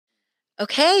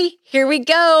Okay, here we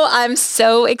go. I'm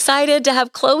so excited to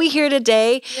have Chloe here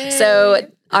today. Yay.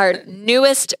 So our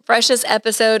newest, freshest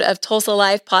episode of Tulsa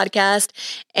Life podcast.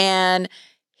 And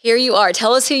here you are.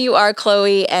 Tell us who you are,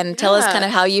 Chloe, and tell us kind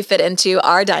of how you fit into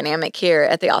our dynamic here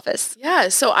at the office. Yeah,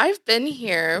 so I've been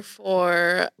here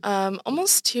for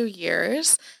almost 2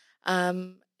 years.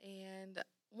 And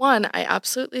one, I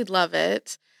absolutely love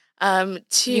it.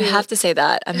 Two, You have to say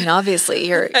that. I mean, obviously,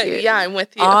 you're yeah, I'm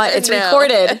with you. It's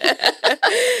recorded.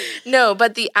 No,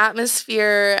 but the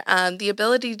atmosphere, the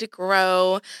ability to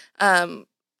grow,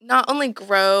 not only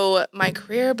grow my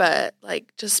career, but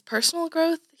like just personal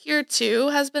growth here too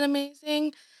has been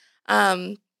amazing.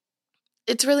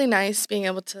 It's really nice being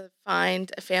able to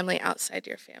find a family outside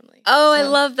your family. Oh, I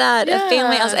love that. Yeah. A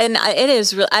family outside. And it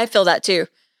is real. I feel that too.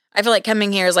 I feel like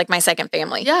coming here is like my second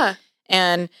family. Yeah.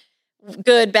 And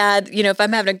good, bad, if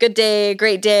I'm having a good day, a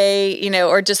great day,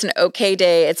 or just an okay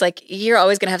day, it's like you're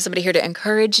always going to have somebody here to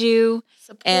encourage you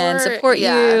and support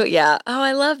you. Yeah. Oh,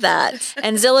 I love that.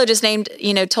 And Zillow just named,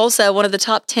 Tulsa one of the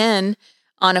top 10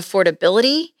 on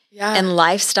affordability and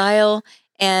lifestyle.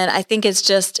 And I think it's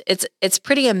just, it's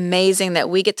pretty amazing that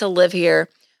we get to live here.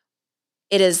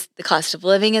 The cost of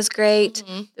living is great.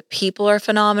 Mm-hmm. The people are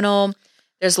phenomenal.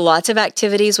 There's lots of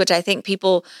activities, which I think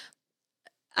people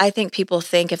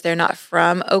think if they're not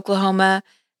from Oklahoma,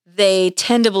 they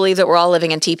tend to believe that we're all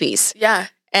living in teepees. Yeah.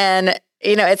 And,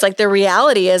 it's like the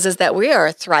reality is that we are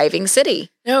a thriving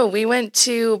city. No, we went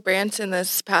to Branson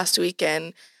this past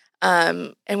weekend,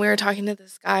 and we were talking to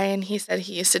this guy, and he said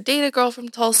he used to date a girl from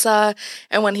Tulsa,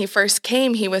 and when he first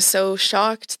came, he was so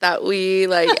shocked that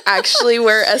we, actually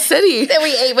were a city. That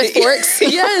we ate with forks?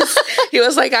 Yes. He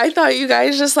was like, I thought you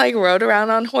guys just, rode around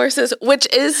on horses, which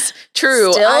is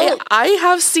true. Still? I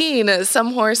have seen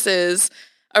some horses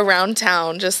around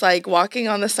town, just walking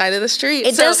on the side of the street.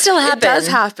 It does still happen. It does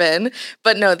happen,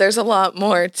 but no, there's a lot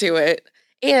more to it.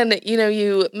 And,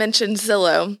 you mentioned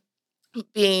Zillow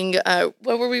being,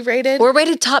 what were we rated? We're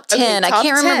rated top 10. Okay, I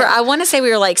can't remember. I want to say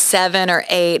we were 7 or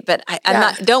 8, but I'm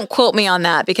not, don't quote me on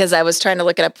that because I was trying to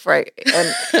look it up before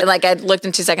I looked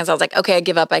in 2 seconds. I was like, okay, I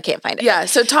give up. I can't find it. Yeah.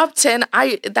 So top 10,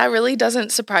 that really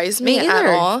doesn't surprise me at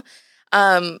all.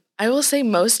 I will say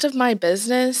most of my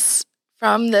business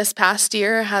from this past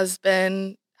year has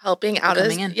been helping out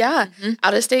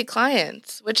of state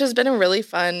clients, which has been a really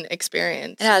fun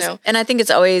experience. It has. And I think it's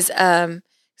always,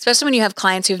 especially when you have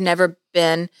clients who've never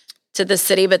been to the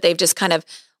city, but they've just kind of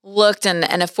looked and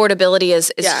affordability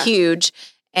is huge.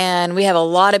 And we have a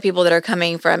lot of people that are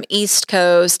coming from East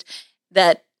Coast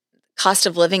that cost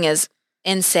of living is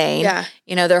insane.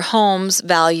 Yeah. Their homes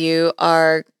value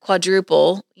are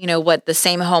quadruple, what the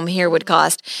same home here would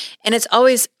cost. And it's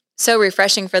always so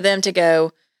refreshing for them to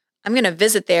go, I'm going to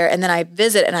visit there. And then I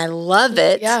visit and I love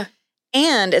it. Yeah.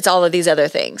 And it's all of these other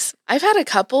things. I've had a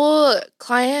couple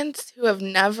clients who have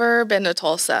never been to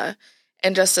Tulsa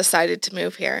and just decided to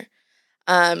move here.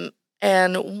 And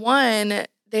one,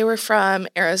 they were from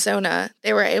Arizona.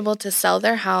 They were able to sell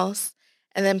their house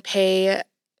and then pay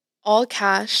all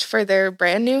cash for their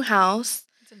brand new house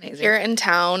here in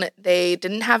town. They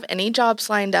didn't have any jobs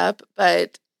lined up,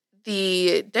 but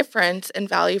the difference in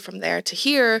value from there to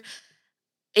here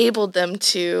enabled them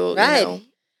to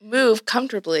move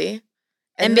comfortably.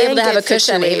 And be able to have a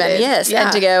cushion even, yes. Yeah.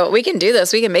 And to go, we can do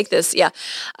this, we can make this. Yeah.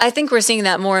 I think we're seeing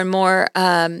that more and more,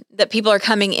 that people are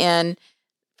coming in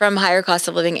from higher cost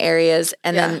of living areas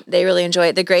and then they really enjoy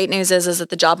it. The great news is that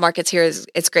the job markets here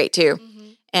it's great too. Mm-hmm.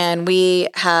 And we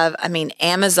have,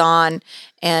 Amazon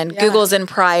and Google's in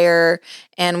Pryor.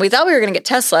 And we thought we were going to get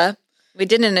Tesla. We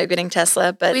didn't end up getting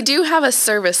Tesla, but we do have a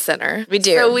service center. We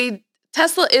do. So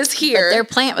Tesla is here. But their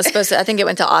plant was supposed to, I think it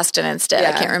went to Austin instead.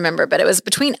 I can't remember, but it was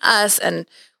between us and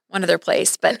one other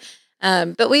place. But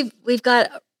we've got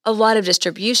a lot of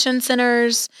distribution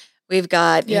centers. We've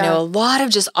got, a lot of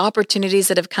just opportunities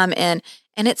that have come in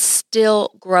and it's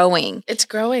still growing. It's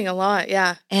growing a lot.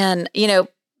 Yeah. And,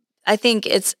 I think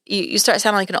it's, you start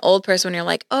sounding like an old person when you're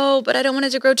like, oh, but I don't want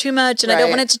it to grow too much and I don't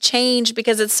want it to change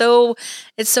because it's so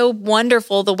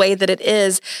wonderful the way that it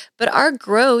is. But our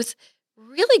growth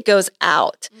really goes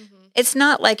out. Mm-hmm. It's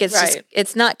not like it's just,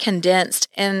 it's not condensed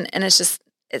and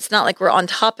it's not like we're on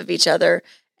top of each other.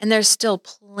 And there's still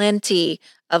plenty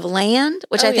of land,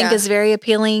 which I think is very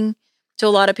appealing to a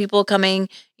lot of people coming,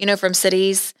 from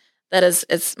cities.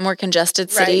 It's more congested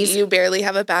cities. Right. You barely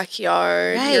have a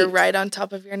backyard. Right. You're right on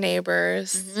top of your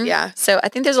neighbors. Mm-hmm. Yeah. So I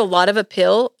think there's a lot of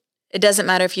appeal. It doesn't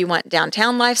matter if you want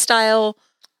downtown lifestyle,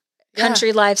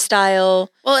 country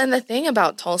lifestyle. Well, and the thing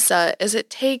about Tulsa is it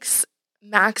takes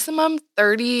maximum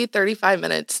 30, 35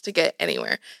 minutes to get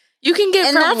anywhere. You can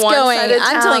get from one side of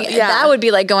town. I'm telling you, that would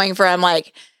be like going from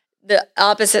the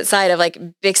opposite side of like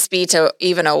Bixby to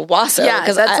even Owasso. Yeah,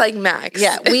 because that's like max.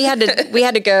 Yeah, we had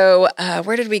to go.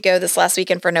 Where did we go this last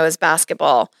weekend for Noah's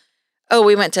basketball? Oh,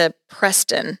 we went to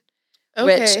Preston,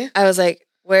 which I was like,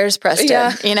 where's Preston?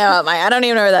 Yeah. You know, I don't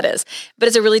even know where that is. But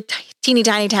it's a really teeny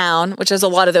tiny town, which there's a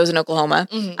lot of those in Oklahoma.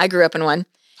 Mm-hmm. I grew up in one.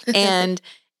 And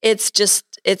it's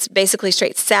basically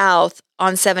straight south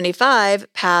on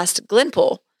 75 past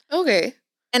Glenpool. Okay.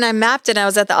 And I mapped it and I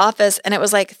was at the office and it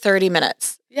was like 30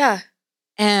 minutes. Yeah.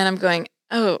 And I'm going,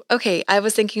 oh, okay. I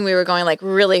was thinking we were going like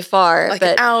really far. Like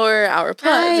but an hour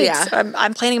plus. Right. Yeah. So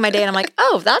I'm planning my day and I'm like,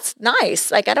 oh, that's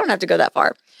nice. Like I don't have to go that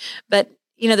far. But,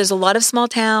 you know, there's a lot of small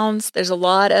towns. There's a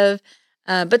lot of,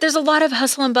 but there's a lot of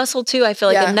hustle and bustle too. I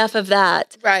feel like enough of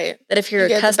that. Right. That if you're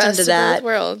accustomed to that. Of both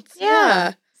worlds.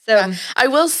 Yeah. So I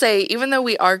will say, even though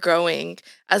we are growing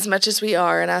as much as we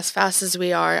are and as fast as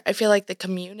we are, I feel like the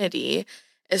community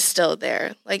is still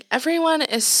there. Like everyone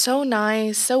is so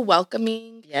nice, so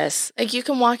welcoming. Yes. Like you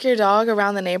can walk your dog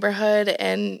around the neighborhood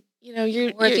and, you know,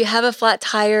 or if you have a flat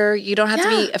tire, you don't have to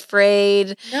be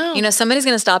afraid. No. You know, somebody's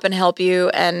going to stop and help you.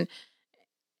 And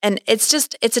it's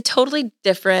a totally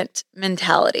different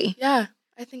mentality. Yeah,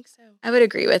 I think so. I would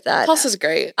agree with that. Tulsa's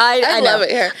great. I love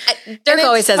it here. Dirk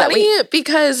always says that.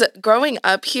 Because growing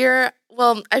up here,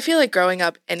 well, I feel like growing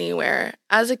up anywhere,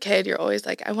 as a kid, you're always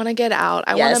like, I want to get out.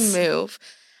 I want to move.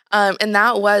 And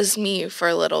that was me for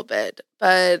a little bit.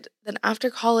 But then after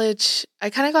college,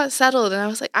 I kind of got settled and I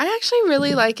was like, I actually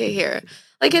really like it here.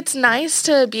 Like, it's nice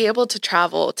to be able to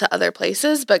travel to other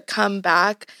places, but come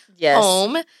back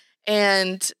home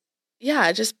and,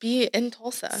 just be in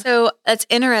Tulsa. So that's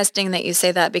interesting that you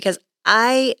say that because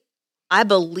I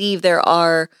believe there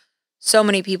are so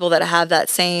many people that have that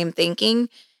same thinking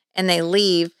and they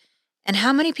leave. And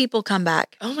how many people come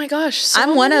back? Oh my gosh.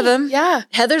 I'm one of them. Yeah.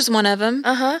 Heather's one of them.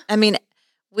 Uh-huh. I mean,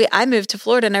 I moved to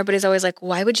Florida and everybody's always like,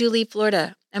 why would you leave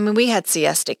Florida? I mean, we had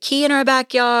Siesta Key in our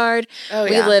backyard. Oh,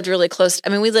 we lived really close. I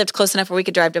mean, we lived close enough where we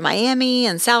could drive to Miami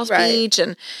and South Beach.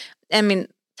 And I mean,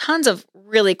 tons of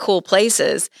really cool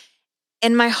places.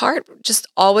 And my heart just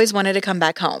always wanted to come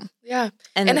back home. Yeah.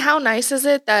 And how nice is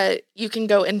it that you can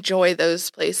go enjoy those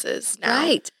places now?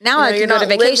 Right. Now I can go to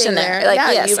vacation there. Like,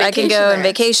 yes, I can go and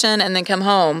vacation and then come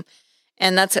home.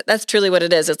 And that's truly what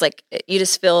it is. It's like you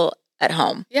just feel at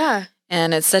home. Yeah.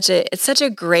 And it's such a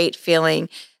great feeling.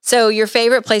 So your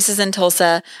favorite places in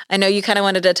Tulsa, I know you kind of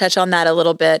wanted to touch on that a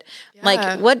little bit. Yeah.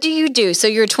 Like, what do you do? So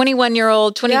you're a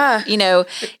 21-year-old,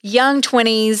 young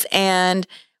 20s, and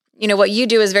you know what you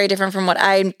do is very different from what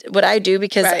I do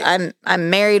because I'm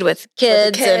married with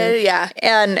kids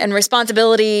and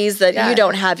responsibilities that you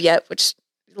don't have yet, which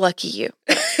lucky you.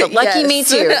 But lucky me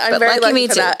too. I'm very lucky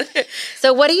for that.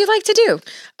 So what do you like to do?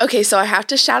 Okay, so I have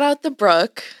to shout out the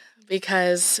Brook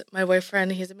because my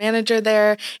boyfriend, he's a manager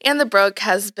there, and the Brook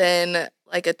has been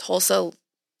like a Tulsa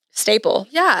staple.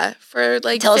 Yeah, for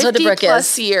like Tell 50 us what the Brook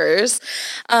plus is. Years.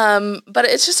 But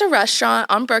it's just a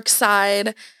restaurant on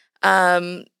Brookside.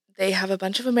 They have a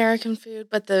bunch of American food,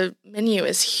 but the menu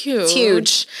is huge. It's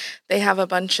huge. They have a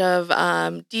bunch of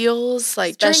deals,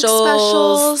 like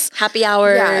specials, happy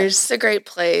hours. Yeah, it's a great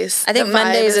place. I think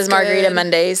Mondays is Margarita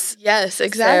Mondays. Yes,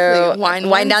 exactly. So,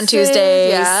 wine down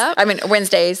Tuesdays. Yeah. I mean,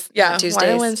 Wednesdays. Yeah, Tuesdays.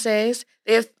 Wine on Wednesdays.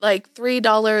 They have like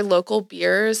 $3 local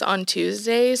beers on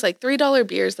Tuesdays. Like $3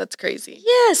 beers. That's crazy.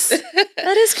 Yes,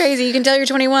 that is crazy. You can tell you're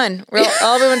 21.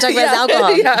 All we want to talk about is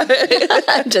alcohol. Yeah.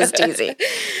 I'm just teasing.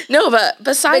 No, but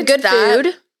besides good that,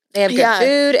 food. They have good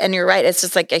food, and you're right. It's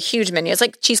just like a huge menu. It's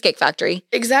like Cheesecake Factory.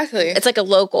 Exactly. It's like a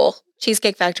local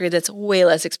Cheesecake Factory that's way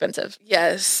less expensive.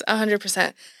 Yes,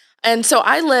 100%. And so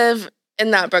I live in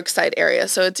that Brookside area,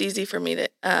 so it's easy for me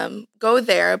to go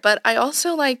there. But I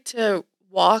also like to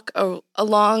walk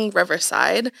along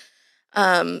Riverside.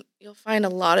 You'll find a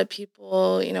lot of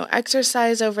people,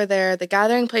 exercise over there. The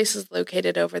gathering place is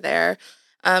located over there.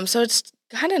 So it's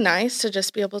kind of nice to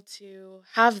just be able to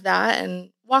have that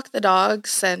and walk the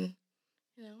dogs and,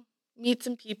 meet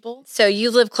some people. So you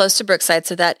live close to Brookside,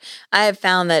 so that I have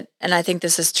found that, and I think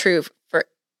this is true for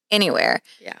anywhere,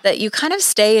 that you kind of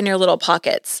stay in your little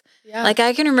pockets. Yeah. Like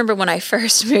I can remember when I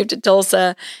first moved to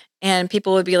Tulsa and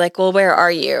people would be like, well, where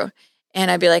are you?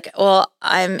 And I'd be like, well,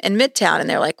 I'm in Midtown. And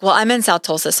they're like, well, I'm in South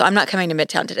Tulsa, so I'm not coming to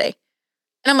Midtown today.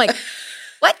 And I'm like,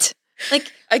 what?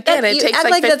 Like, again, it takes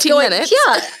like 15 minutes.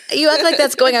 Yeah, you act like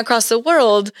that's going across the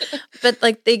world, but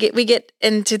like we get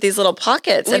into these little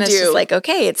pockets, and it's just like,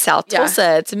 okay, it's South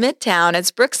Tulsa, it's Midtown,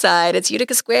 it's Brookside, it's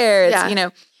Utica Square,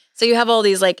 it's So you have all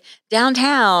these like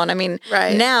downtown. I mean,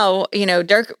 now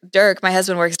Dirk, my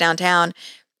husband works downtown,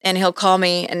 and he'll call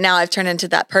me, and now I've turned into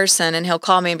that person, and he'll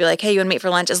call me and be like, hey, you want to meet for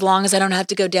lunch? As long as I don't have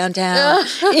to go downtown.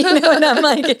 And I'm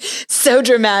like, so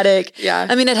dramatic. Yeah.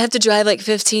 I mean, I'd have to drive like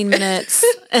 15 minutes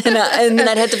and then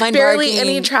I'd have to find barely parking.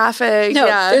 any traffic. No,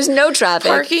 there's no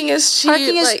traffic. Parking is cheap.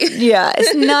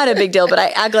 It's not a big deal, but I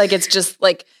act like it's just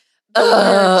like,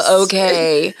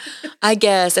 okay. I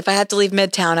guess if I have to leave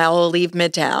Midtown, I will leave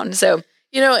Midtown. So,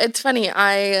 it's funny.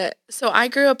 I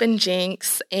grew up in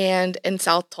Jenks and in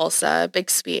South Tulsa,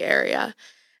 Bixby area.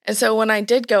 And so when I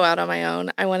did go out on my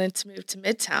own, I wanted to move to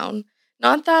Midtown.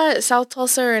 Not that South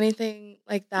Tulsa or anything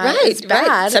like that is bad.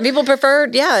 Right. Some people prefer,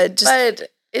 but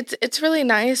it's really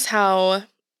nice how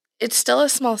it's still a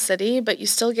small city, but you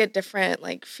still get different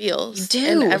like feels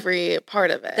in every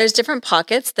part of it. There's different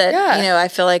pockets that, I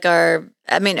feel like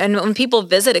and when people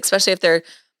visit, especially if they're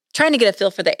trying to get a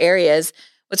feel for the areas,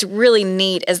 what's really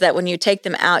neat is that when you take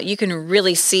them out, you can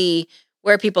really see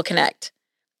where people connect.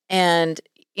 And,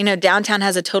 downtown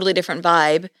has a totally different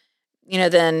vibe,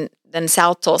 than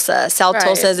South Tulsa. South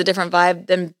Tulsa has a different vibe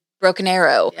than Broken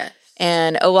Arrow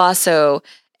and Owasso.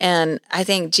 And I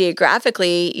think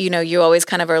geographically, you always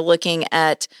kind of are looking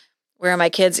at where are my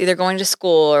kids either going to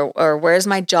school or where's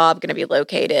my job going to be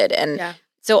located. And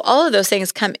so all of those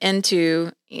things come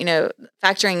into,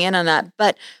 factoring in on that.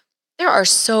 But there are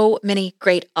so many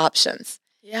great options.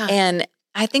 Yeah. And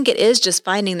I think it is just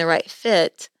finding the right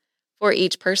fit for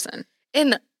each person.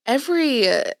 And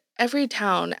every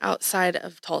town outside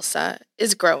of Tulsa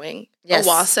is growing. Yes.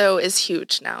 Owasso is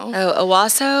huge now. Oh,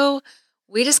 Owasso,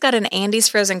 we just got an Andy's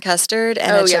frozen custard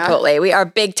and a Chipotle. We are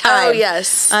big time. Oh,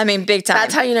 yes. I mean, big time.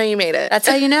 That's how you know you made it. That's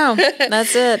how you know.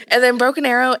 That's it. And then Broken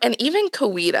Arrow and even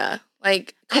Coweta.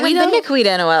 Like, I haven't been to Coweta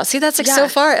in a while. See, that's like so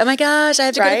far. Oh my gosh, I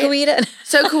have to go to Coweta.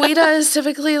 So Coweta is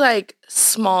typically like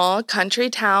small country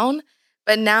town,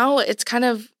 but now it's kind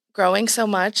of growing so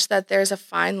much that there's a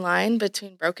fine line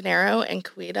between Broken Arrow and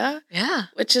Coweta. Yeah.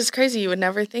 Which is crazy. You would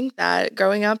never think that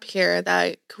growing up here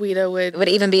that Coweta would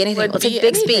even be anything. Well, it's like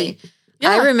Bixby.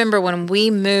 Yeah. I remember when we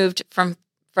moved from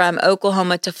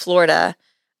Oklahoma to Florida,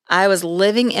 I was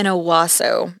living in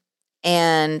Owasso,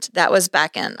 and that was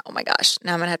back in, oh my gosh,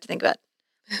 now I'm going to have to think about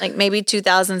like maybe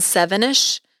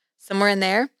 2007-ish, somewhere in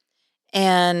there.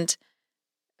 And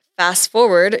fast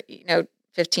forward,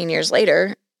 15 years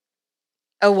later,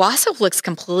 Owasso looks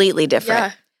completely different.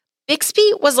 Yeah.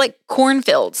 Bixby was like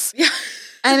cornfields. Yeah.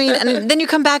 I mean, and then you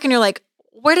come back and you're like,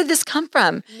 where did this come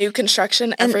from? New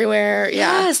construction everywhere.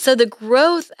 Yeah. So the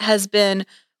growth has been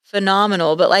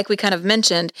phenomenal. But like we kind of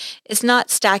mentioned, it's not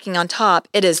stacking on top.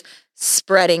 It is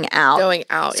spreading out. Going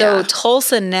out, So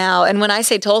Tulsa now, and when I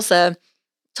say Tulsa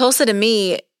to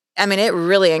me, I mean, it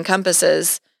really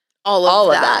encompases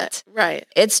all of that. Right.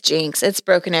 It's Jenks, it's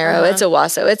Broken Arrow, it's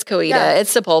Owasso, it's Coweta,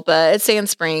 it's Sapulpa, it's Sand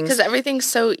Springs. Because everything's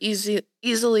so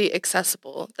easily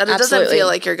accessible that it doesn't feel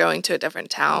like you're going to a different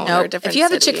town or a different If you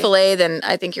have city. a Chick-fil-A, then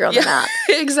I think you're on the map.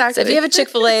 Exactly. So if you have a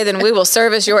Chick-fil-A, then we will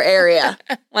service your area.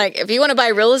 Like if you want to buy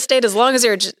real estate, as long as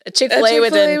you're a Chick-fil-A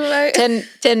within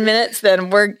 10 minutes,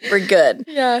 then we're good.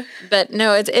 Yeah. But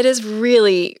no, it is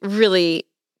really, really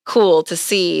cool to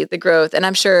see the growth. And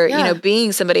I'm sure,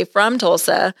 being somebody from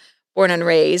Tulsa, born and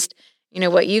raised,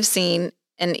 what you've seen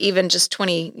in even just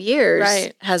 20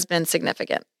 years has been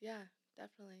significant. Yeah,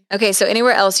 definitely. Okay, so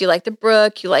anywhere else, you like the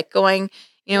brook, you like going,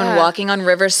 and walking on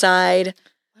Riverside.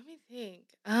 Let me think.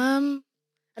 I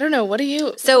don't know. What do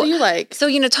you like?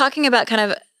 So, talking about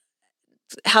kind of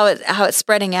how it's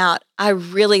spreading out, I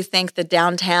really think the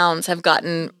downtowns have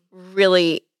gotten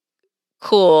really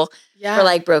cool. Yeah. For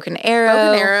like Broken Arrow.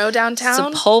 Broken Arrow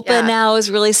downtown. Sapulpa now is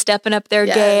really stepping up their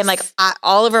game. Like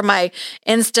all over my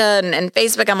Insta and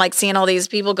Facebook, I'm like seeing all these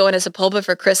people going to Sapulpa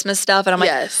for Christmas stuff. And I'm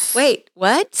like, wait,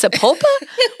 what? Sapulpa?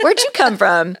 Where'd you come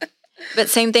from? But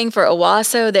same thing for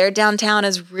Owasso. Their downtown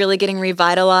is really getting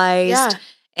revitalized. Yeah.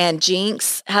 And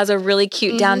Jenks has a really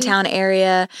cute downtown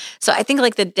area. So I think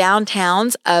like the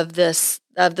downtowns of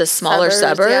the smaller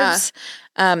suburbs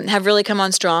have really come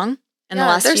on strong. In the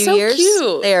last few years,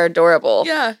 cute. They are adorable.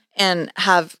 Yeah. And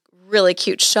have really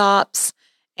cute shops.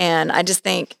 And I just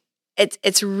think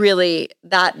it's really,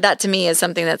 that to me is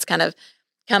something that's kind of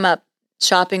come up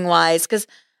shopping wise. Because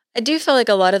I do feel like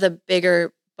a lot of the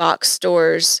bigger box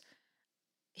stores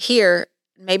here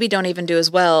maybe don't even do as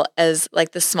well as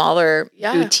like the smaller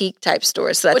boutique type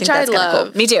stores. So I think that's kind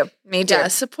of cool. Me too. Yeah,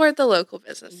 support the local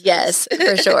businesses. Yes,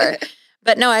 for sure.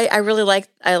 But no, I really like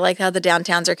how the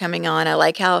downtowns are coming on. I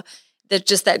like how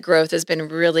that growth has been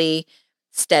really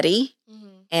steady. Mm-hmm.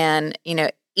 And,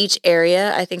 each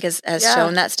area I think has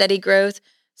shown that steady growth.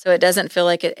 So it doesn't feel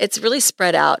like it's really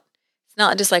spread out. It's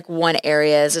not just like one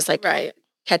area is just like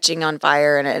catching on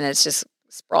fire and it's just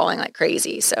sprawling like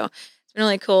crazy. So It's been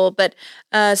really cool. But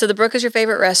so the Brook is your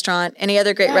favorite restaurant. Any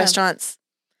other great restaurants?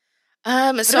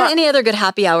 Any other good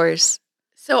happy hours?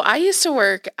 So I used to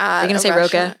work at. Are you going to say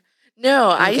Roca? No,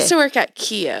 I used to work at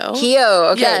Kyo.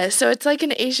 Kyo, okay. Yeah, so it's like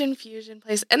an Asian fusion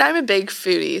place. And I'm a big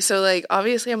foodie. So, like,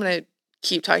 obviously I'm going to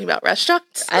keep talking about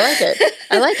restaurants.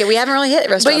 I like it. We haven't really hit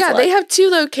restaurants. But yeah, they have 2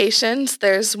 locations.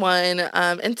 There's one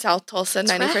in South Tulsa,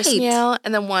 91st Yale,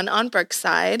 and then one on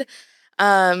Brookside.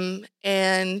 And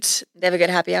they have a good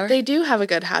happy hour? They do have a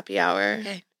good happy hour.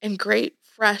 Okay. And great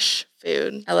fresh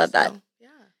food. I love that. Yeah.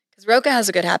 Because Roca has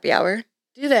a good happy hour.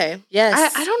 Do they?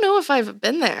 Yes. I don't know if I've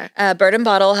been there. Bird and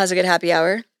Bottle has a good happy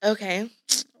hour. Okay.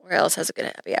 Where else has a good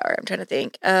happy hour? I'm trying to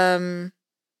think.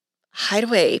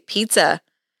 Hideaway Pizza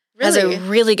has a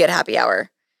really good happy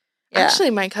hour. Yeah. Actually,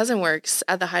 my cousin works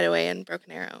at the Hideaway in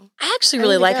Broken Arrow. I actually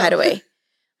really like Hideaway.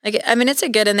 It's a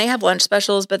good, and they have lunch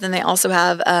specials, but then they also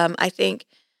have, I think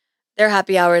their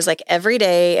happy hour is like every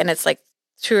day, and it's like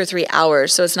 2 or 3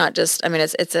 hours. So it's not just,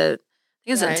 it's until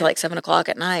like 7:00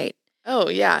 at night. Oh,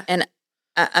 yeah. And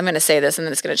I'm going to say this and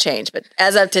then it's going to change. But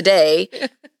as of today,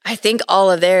 I think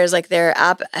all of theirs, like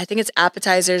I think it's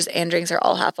appetizers and drinks are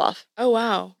all half off. Oh,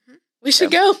 wow. We should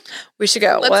go. We should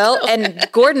go. Go. And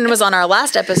Gordon was on our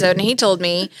last episode and he told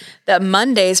me that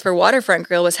Mondays for Waterfront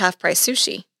Grill was half price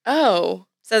sushi. Oh.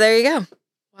 So there you go.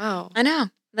 Wow. I know.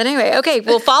 But anyway, okay,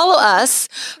 well, follow us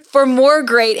for more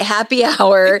great happy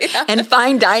hour and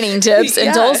fine dining tips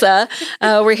in Tulsa.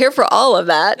 We're here for all of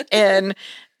that. And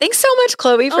thanks so much,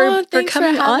 Chloe, for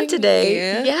coming on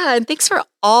today. Yeah, and thanks for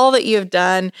all that you have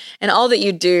done and all that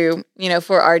you do,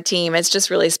 for our team. It's just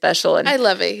really special. And I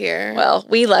love it here. Well,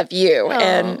 we love you. Aww.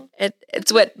 And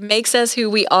it's what makes us who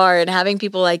we are. And having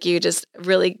people like you just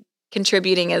really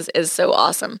contributing is so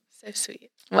awesome. So sweet.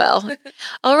 Well,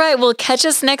 all right. Well, catch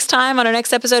us next time on our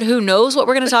next episode. Who knows what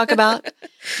we're going to talk about?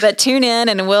 But tune in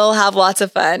and we'll have lots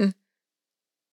of fun.